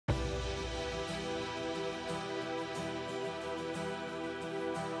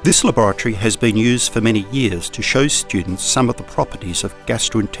This laboratory has been used for many years to show students some of the properties of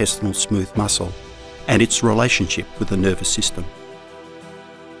gastrointestinal smooth muscle and its relationship with the nervous system.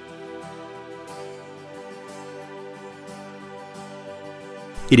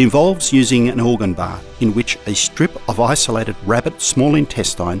 It involves using an organ bath in which a strip of isolated rabbit small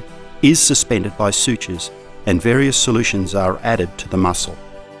intestine is suspended by sutures and various solutions are added to the muscle.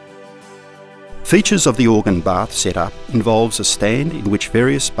 Features of the organ bath setup involves a stand in which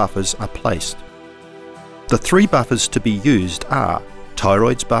various buffers are placed. The 3 buffers to be used are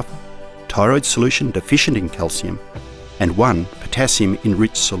thyroid's buffer, thyroid solution deficient in calcium, and 1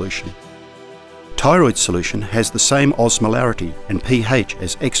 potassium-enriched solution. Thyroid solution has the same osmolarity and pH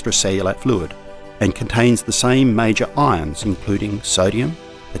as extracellular fluid and contains the same major ions including sodium,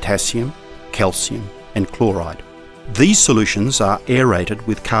 potassium, calcium and chloride. These solutions are aerated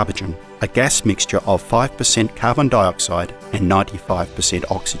with carbogen, a gas mixture of 5% carbon dioxide and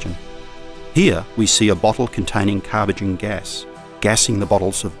 95% oxygen. Here we see a bottle containing carbogen gas, gassing the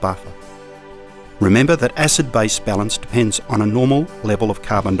bottles of buffer. Remember that acid-base balance depends on a normal level of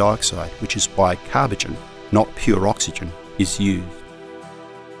carbon dioxide, which is why carbogen, not pure oxygen, is used.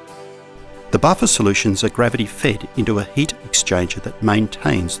 The buffer solutions are gravity fed into a heat exchanger that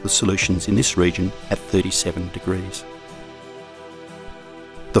maintains the solutions in this region at 37 degrees.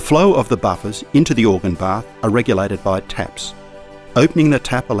 The flow of the buffers into the organ bath are regulated by taps. Opening the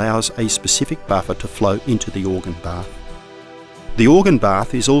tap allows a specific buffer to flow into the organ bath. The organ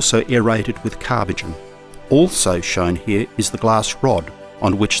bath is also aerated with carbogen. Also shown here is the glass rod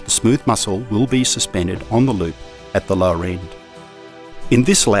on which the smooth muscle will be suspended on the loop at the lower end. In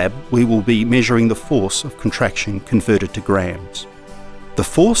this lab, we will be measuring the force of contraction converted to grams. The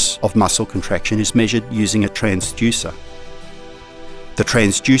force of muscle contraction is measured using a transducer. The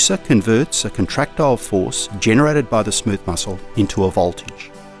transducer converts a contractile force generated by the smooth muscle into a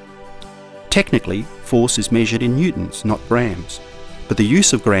voltage. Technically, force is measured in newtons, not grams, but the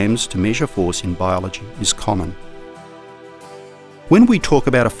use of grams to measure force in biology is common. When we talk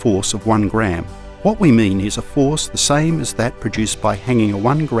about a force of 1 gram, what we mean is a force the same as that produced by hanging a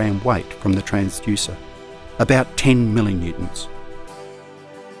 1 gram weight from the transducer, about 10 millinewtons.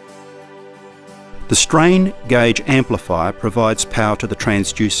 The strain gauge amplifier provides power to the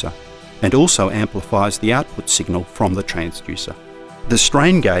transducer and also amplifies the output signal from the transducer. The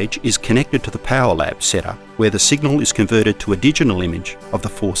strain gauge is connected to the power lab setup where the signal is converted to a digital image of the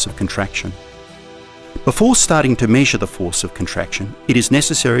force of contraction. Before starting to measure the force of contraction, it is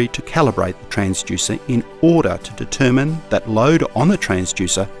necessary to calibrate the transducer in order to determine that load on the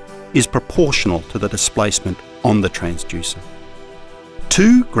transducer is proportional to the displacement on the transducer.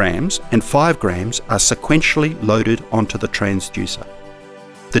 2 grams and 5 grams are sequentially loaded onto the transducer.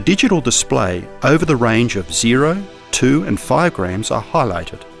 The digital display over the range of 0, 2 and 5 grams are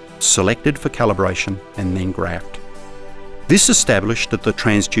highlighted, selected for calibration and then graphed. This established that the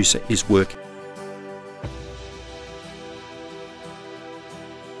transducer is working.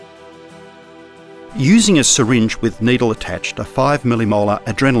 Using a syringe with needle attached, a 5 millimolar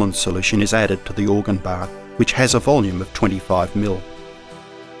adrenaline solution is added to the organ bath, which has a volume of 25 ml.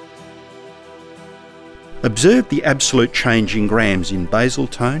 Observe the absolute change in grams in basal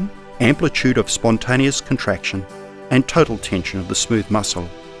tone, amplitude of spontaneous contraction, and total tension of the smooth muscle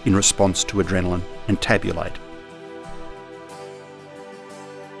in response to adrenaline, and tabulate.